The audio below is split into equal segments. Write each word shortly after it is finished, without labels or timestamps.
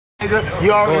Nigga,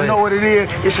 you already know what it is.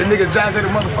 It's your nigga Jase, the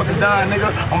motherfucking Don,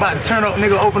 nigga. I'm about to turn up,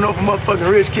 nigga, open up for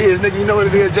motherfucking rich kids, nigga. You know what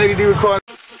it is, JDD record.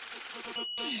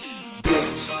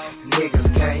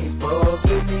 Niggas can't fuck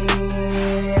with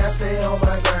me. I stay on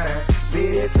my grind.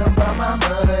 Bitch, I'm by my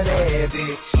money,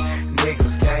 bitch.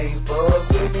 Niggas can't fuck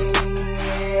with me.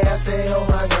 I stay on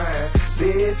my grind.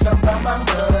 Bitch, I'm by my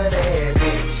money,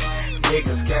 bitch.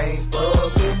 Niggas can't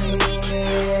fuck with me.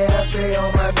 I stay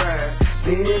on my grind.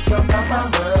 Bitch, I'm by my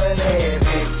money,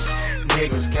 bitch.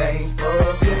 Niggas can't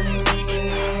fuck with me.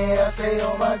 I stay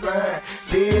on my grind.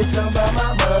 Bitch, I'm by my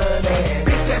money.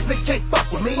 Bitch ass nigga can't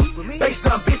fuck with me. Based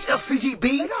on bitch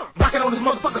LCGB. Rockin' on this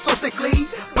motherfucker so sickly.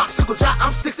 Popsicle jack,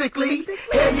 I'm stickly.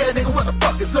 Hell yeah, nigga, what the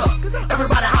fuck is up?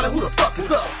 Everybody holler, who the fuck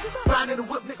is up? Riding the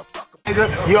whip, nigga, fuck.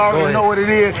 Nigga, you already know what it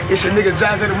is. It's your nigga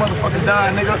Jase, the motherfucking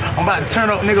Don, nigga. I'm about to turn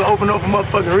up, nigga, open up for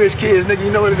motherfucking rich kids, nigga.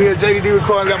 You know what it is. JDD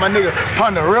recording, got my nigga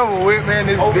Ponda with, man.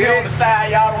 This over big on the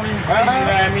side, y'all don't even see me, you know what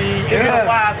I mean? It's been a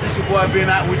while since your boy been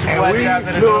out with your boy Jase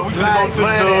and the Dub. We finna go to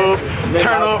the Dub,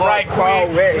 turn up right quick.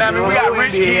 You know what I mean? We got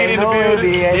rich kid in the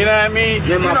building, you know what I mean?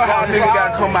 You know how a nigga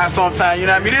gotta come out sometime, you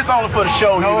know what I mean? This only for the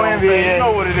show, you know what I'm saying? You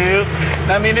know what it is.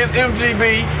 I mean, this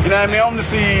MGB, you know what I mean? I'm the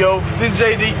CEO. This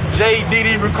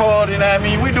JDD record, you know what I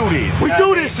mean? We do this. We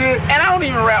do this shit. And I don't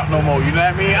even rap no more, you know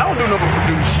what I mean? I don't do no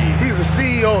produce shit. He's the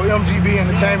CEO of MGB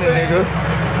Entertainment, nigga.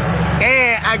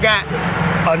 And I got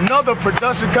another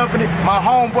production company, my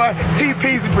homeboy,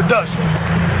 T-Peasy Productions.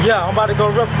 Yeah, I'm about to go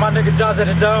rep for my nigga Jase and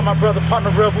the Dub, my brother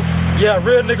Ponda Rebel. Yeah,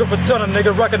 real nigga for turning,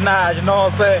 nigga recognize, you know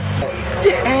what I'm saying?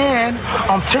 Yeah, and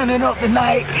I'm turning up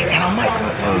tonight, and I might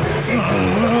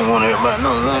want everybody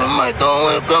know I might throw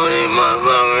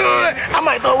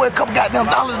away a couple goddamn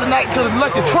dollars tonight to the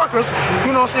lucky twerkers,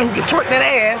 you know what I'm saying, who can twerk that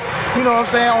ass, you know what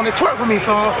I'm saying, on the Twerk For Me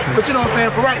song. But you know what I'm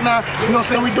saying, for right now, you know what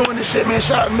I'm saying, we doing this shit, man.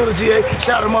 Shout out to Middle GA,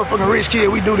 shout out to motherfucking Rich Kid,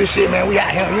 we do this shit, man. We out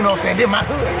here, you know what I'm saying, this my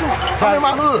hood too. I'm in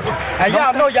my hood. And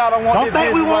y'all know y'all don't want Don't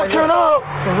think we won't turn up.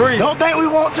 Don't think we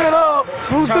won't turn up.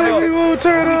 Who think we won't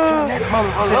turn up? Turn that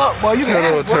motherfucker up, boy. You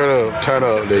Turn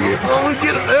up, nigga. Oh, we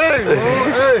get it.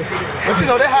 Hey. But you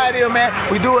know, that's how it is, man.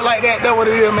 We do it like that. That's what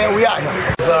it is, man. We out here.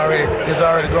 It's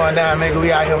already going down, nigga.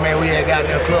 We out here, man. We ain't got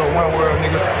that club One World,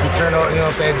 nigga. We turn up, you know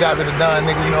what I'm saying? Jase the Don,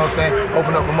 nigga. You know what I'm saying?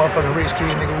 Open up for motherfucking rich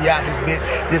kid, nigga. We out this bitch.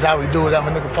 This how we do it. I'm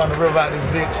a nigga Ponda out this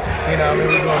bitch. You know what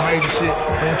I mean? We doing major shit.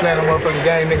 We ain't playing no motherfucking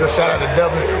game, nigga. Shout out to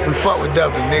Dublin. We fuck with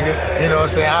Dublin, nigga. You know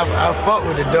what I'm saying? I fuck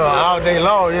with the dog all day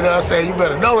long. You know what I'm saying? You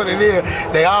better know what it is.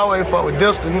 They always fuck with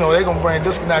Disco. You know, they gonna bring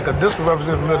Disco now because Disco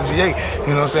represents Middle GA.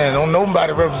 You know what I'm saying? Don't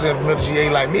nobody represent Middle GA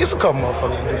like me. It's a couple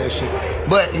motherfuckers that do that shit.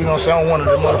 But, you know what I'm saying? I'm one of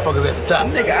the motherfuckers at the top.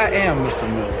 Nigga, I am Mr.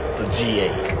 Mills, the GA.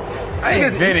 I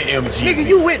invented MG. Nigga,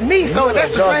 you with me, so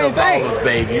that's the same thing. Ballers,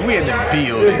 baby. We in the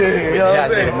building with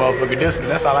Jase and the motherfucker Disco.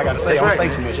 That's all I gotta say. I don't say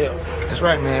too much else. That's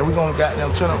right, man. We gonna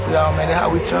goddamn turn up for y'all, man. That's how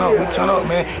we turn up. We turn up,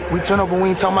 man. We turn up when we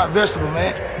ain't talking about vegetable,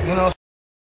 man. You know what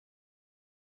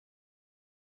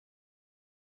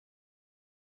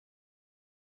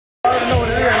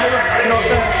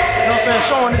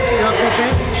showing this shit, you know what I'm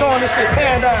saying? Showing this shit,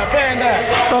 pan down. You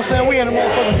know what I'm saying? We in the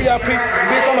motherfucking VIP.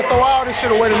 Bitch, I'ma throw all this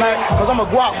shit away tonight, cause I'm a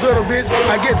guap gooder, bitch.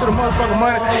 I get to the motherfucking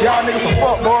money. Y'all niggas some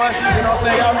fuck boys. You know what I'm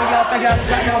saying? Y'all niggas think y'all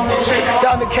goddamn do shit.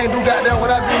 Y'all niggas can't do goddamn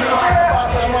what I do, nigga.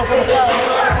 Motherfucking side,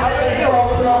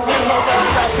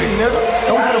 nigga.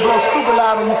 And we finna blow stupid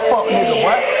loud on you fuck nigga,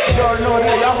 boy. You already know what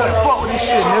it is. Y'all better fuck with this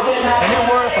shit, nigga. And this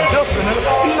word from Disco, nigga.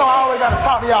 You know I always gotta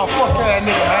talk to y'all fuck ass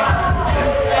nigga, man.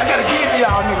 I gotta give it to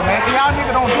y'all nigga, man. Cause y'all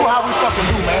nigga don't do how we fucking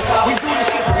do, man. We do this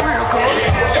shit for real, cuz.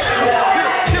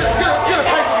 Get a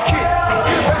taste of the kick.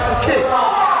 Get a taste of the kick.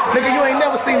 Nigga, you ain't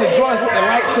never seen the joints with the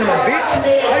lights in them, bitch.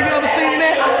 Have you ever seen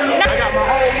that? I got my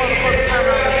whole motherfucking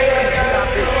camera.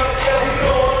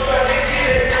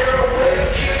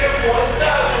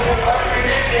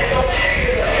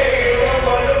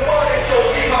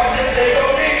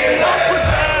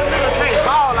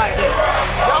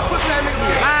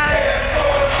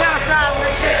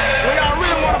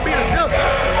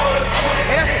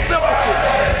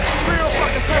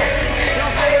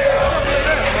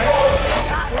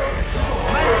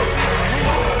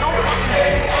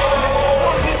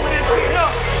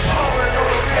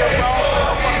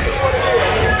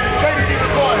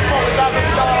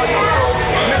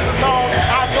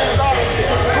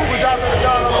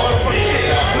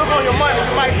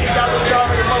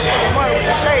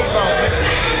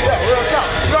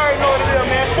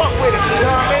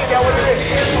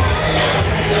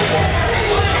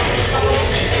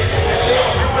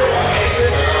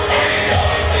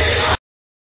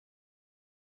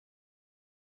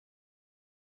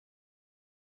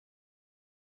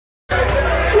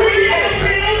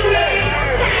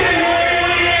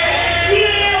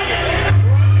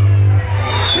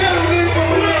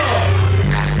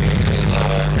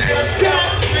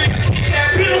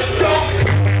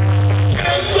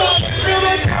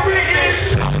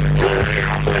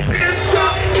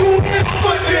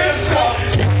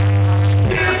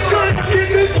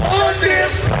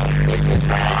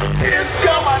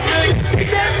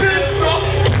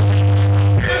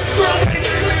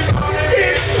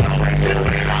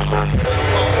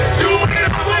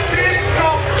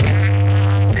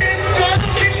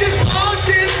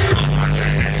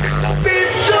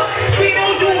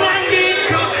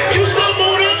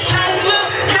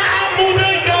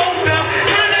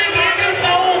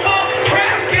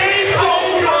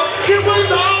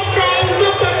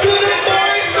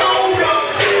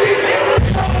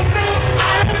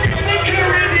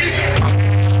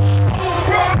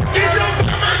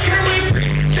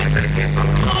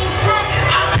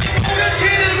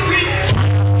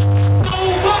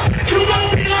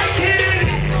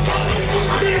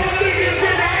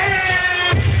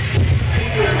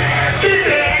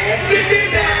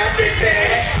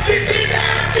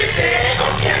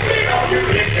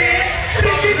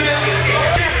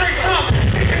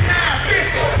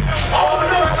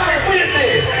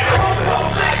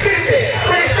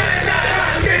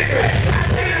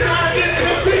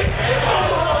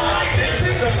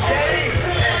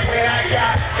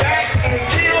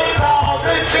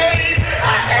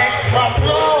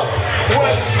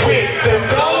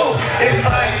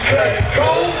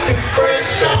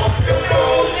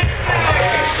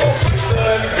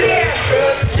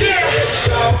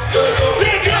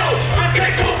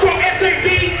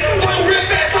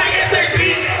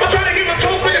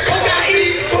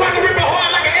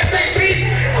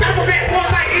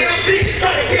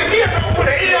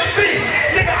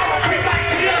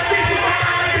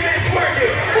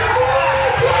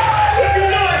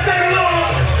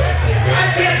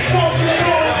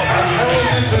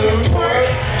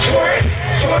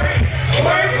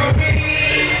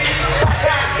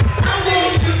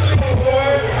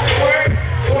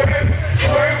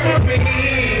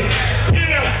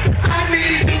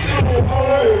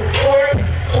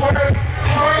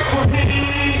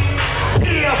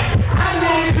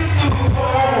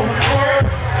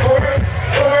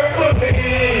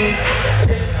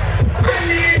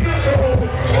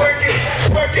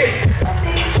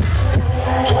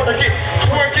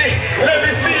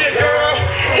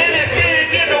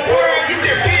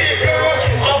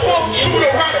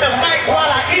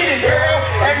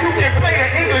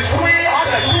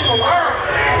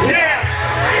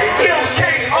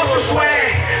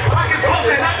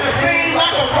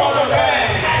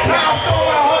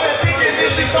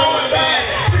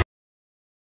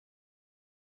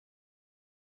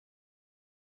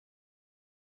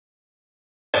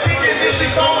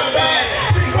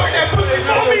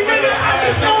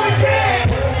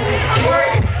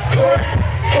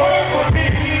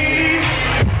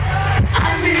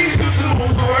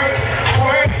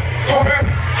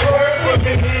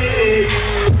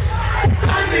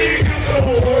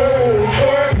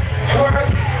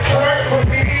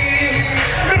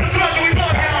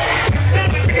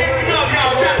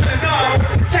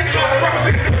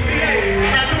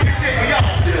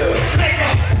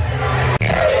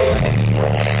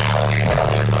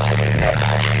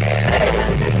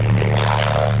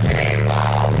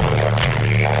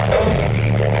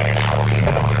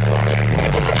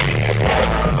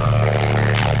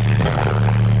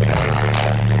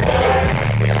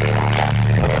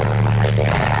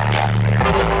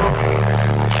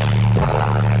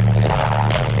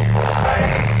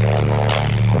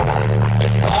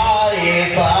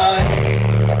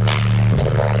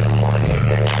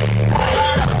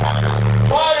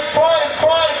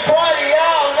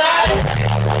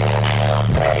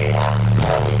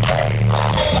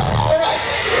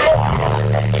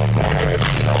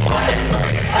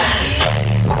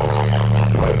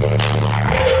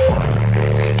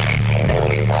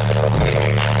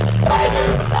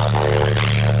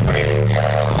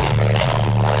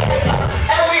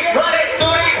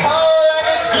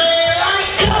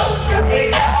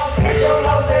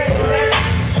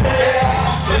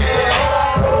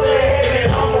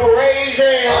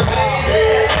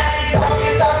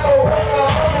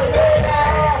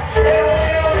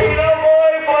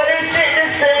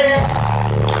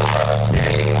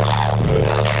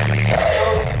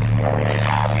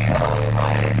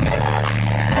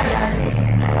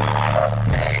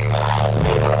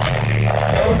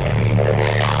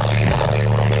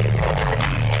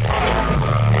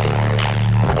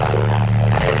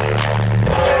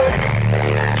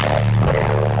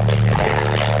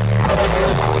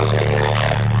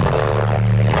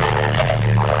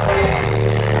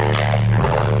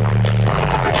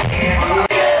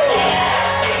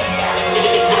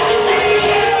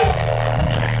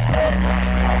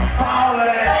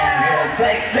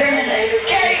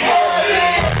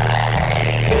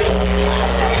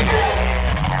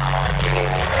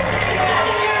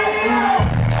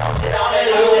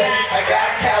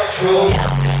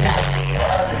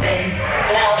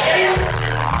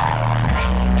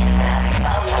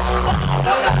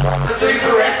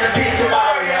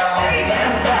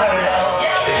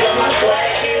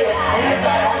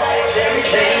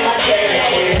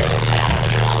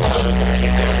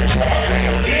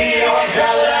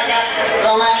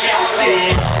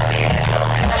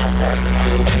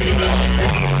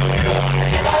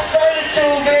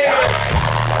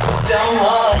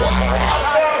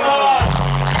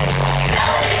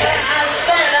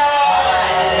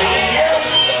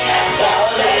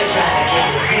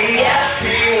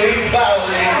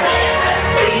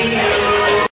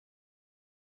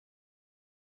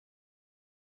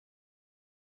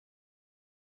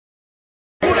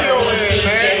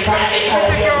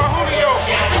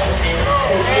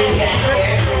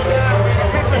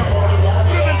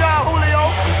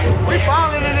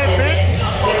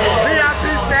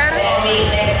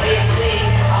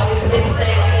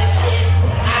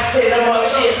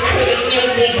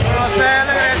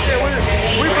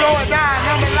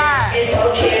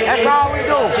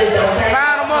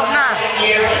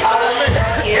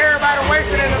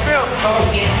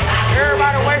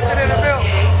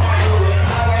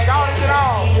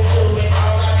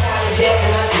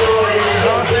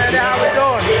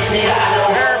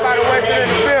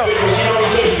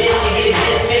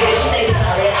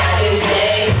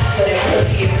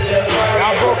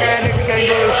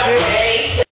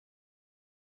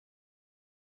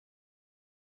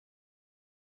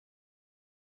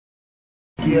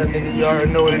 Yeah, nigga, you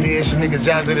already know what it is. Your nigga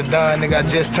Jase the Don, nigga, I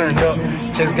just turned up.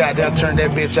 Just got down, turned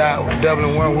that bitch out with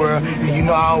Dublin One World. And you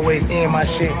know I always end my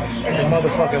shit at the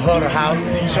motherfucking Huddle House.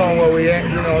 Showing where we at,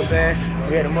 you know what I'm saying?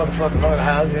 We at the motherfucking Huddle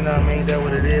House, you know what I mean? That's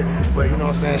what it is. But you know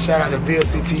what I'm saying? Shout out to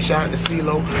VLCT, shout out to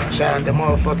CeeLo, shout out to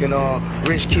motherfucking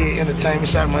Rich Kid Entertainment,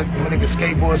 shout out to my nigga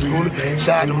Skateboard Schooler,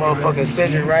 shout out to motherfucking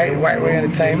Cedric Wright, White Ray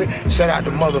Entertainment, shout out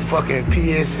to motherfucking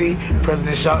PSC,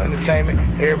 President Shaw Entertainment,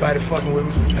 everybody fucking with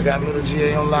me. I got Middle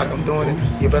GA on lock, I'm doing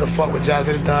it. You better fuck with Jase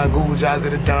the Don, Google Jase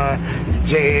the Don,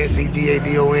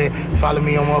 JaseDadon. Follow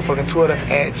me on motherfucking Twitter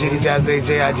at JiggyJase,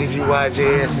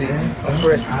 JIGGYJSE. I'm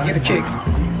fresh. Get the kicks.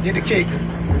 Get the kicks.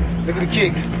 Look at the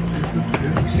kicks.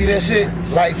 You see that shit?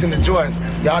 Lights in the joints.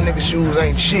 Y'all niggas shoes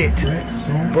ain't shit.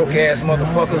 Broke ass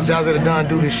motherfuckers. Jase the Don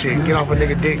do this shit. Get off a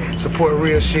nigga dick. Support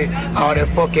real shit. All that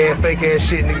fuck ass, fake ass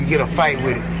shit, nigga, get a fight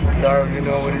with it. You already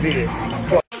know what it is.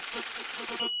 Fuck.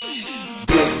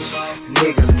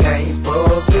 Niggas can't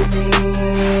fuck with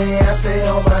me. I stay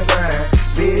on my grind.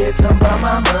 Bitch, I'm by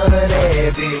my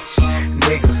money, bitch.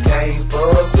 Niggas can't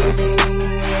fuck with me.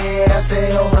 I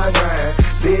stay on my grind.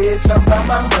 Bitch, I'm by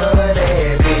my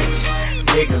money, bitch.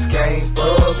 Niggas can't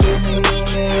fuck with me.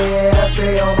 I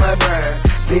stay on my grind.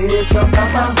 Bitch, I'm by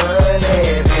my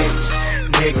money, bitch.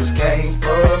 Niggas can't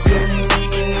fuck with me.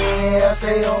 I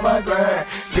stay on my grind.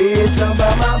 Bitch, I'm by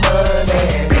my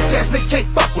money. Bitch ass nigga can't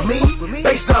fuck with me.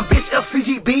 Based on bitch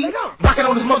FCGB. Rockin'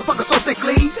 on this motherfucker so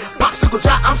sickly. Popsicle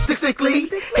jock, I'm stickly.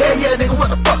 Hell yeah, nigga, what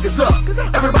the fuck is up?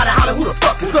 Everybody holler, who the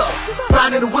fuck is up?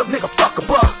 Riding in the whip, nigga, fuck a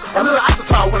bus. A little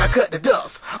isotol when I cut the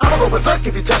dust. I'ma go berserk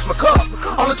if you touch my cup.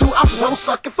 Only 2 options. bitches, hoes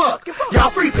suck and fuck. Y'all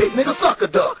free pick, niggas suck a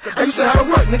duck. I used to have to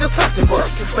work, niggas touch and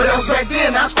bust. But that was back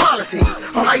then, that's quality.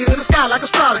 I'm higher in the sky like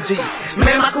astrology.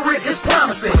 Man, my career is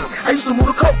promising. I used to move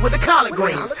the coke with the collard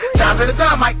greens. Chop at a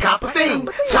dime, might cop a thing.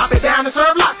 Chop it down and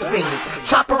serve lots of beans.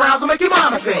 Chop around to make your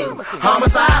mama sing.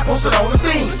 Homicide posted on the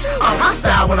scene. I'm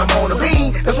hostile when I'm on the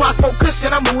beam. That's why I smoke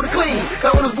cushion, I move the clean.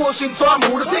 That one is bullshit, so I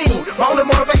move the team. My only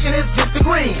motivation is get the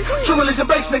green. True religion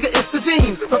based, nigga, it's the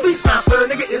jeans. My speech sound stir,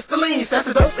 nigga, it's the lean. That's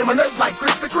the dope in my nuts like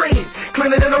Krispy Kreme.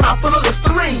 Clean it in a mouth full of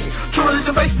Listerine. True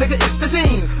religion based, nigga, it's the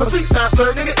jeans. My speech sound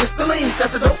stir, nigga, it's the lean.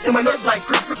 That's the dope in my nuts like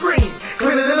Krispy Kreme.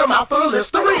 Clean it in a mouth full of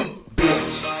Listerine.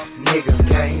 Bitch, niggas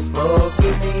can't fuck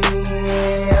with me.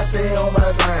 I stay on my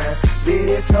grind.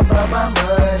 Bitch, I'm about my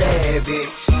money,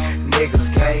 bitch. Niggas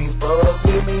can't fuck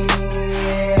with me.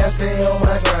 I stay on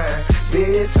my grind.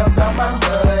 Bitch, I'm about my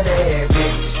money,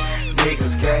 bitch.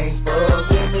 Niggas can't fuck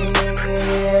with me.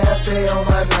 I stay on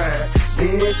my grind.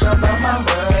 Bitch, I'm about my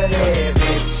money,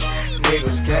 bitch.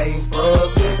 Niggas can't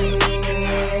fuck with me.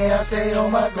 I stay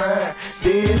on my grind.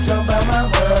 Bitch, I'm about my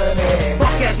money.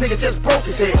 Fuck ass nigga just broke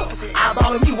his head.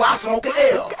 Eyeballing me while I smoke an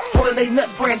L. Holding they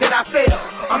nuts brand that I fail.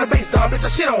 On the base dog, bitch, I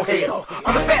shit on hell.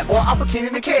 I'm the fat boy, I'm for Kenny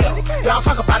and Kale. Y'all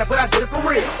talk about it, but I did it for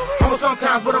real. Humble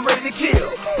sometimes, but I'm ready to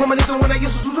kill. Reminiscing when I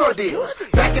used to do drug deals.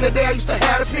 Back in the day, I used to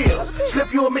have the pills.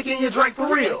 Slip you a Mickey in your drink for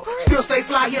real. Still stay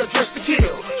fly here just to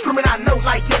kill. Screaming out no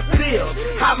like yes it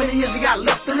is. How many years you got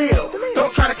left to live?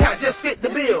 Don't try to count, just fit the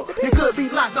bill. You could be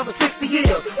locked up for 60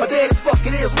 years. But dead as fuck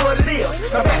it is what it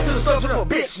is. Now back to the subject of a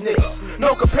bitch nigga.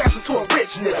 No comparison to a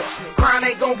rich nigga. Crime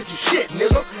ain't gon' get you shit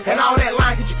nigga. And all that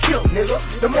line get you killed nigga.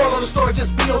 The moral of the story,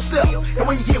 just be yourself. And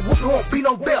when you get whooped, it won't be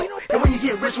no belt. And when you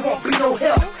get rich, it won't be no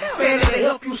help. Saying that they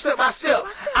help you step by step.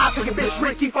 I took a bitch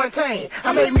Ricky Fontaine.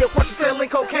 I made me a fortune selling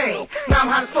cocaine. Now I'm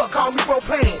hot as fuck, call me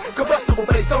propane. Combustible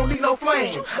base, don't need no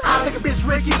flame. I took a bitch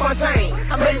Ricky Fontaine.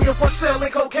 I made me a fortune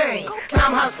selling cocaine. Now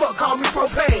I'm hot as fuck, call me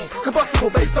propane. Combustible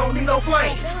base, don't need no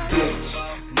flame. Bitch,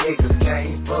 niggas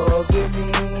can't fuck with me.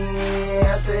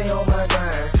 I stay on my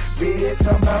grind. Bitch,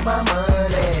 I'm about my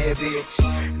money, bitch.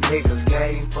 Niggas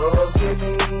can't fuck with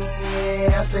me.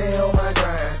 I stay on my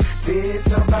grind.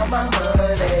 Bitch, I'm about my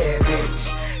money,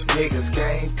 bitch. Niggas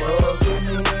can't fuck with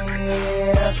me.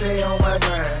 I stay on my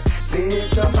grind.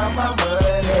 Bitch, I'm about my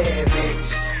money, bitch.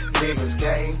 Niggas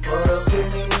can't fuck with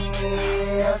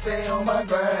me. I stay on my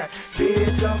grind.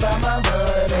 Bitch, I'm about my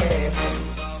money.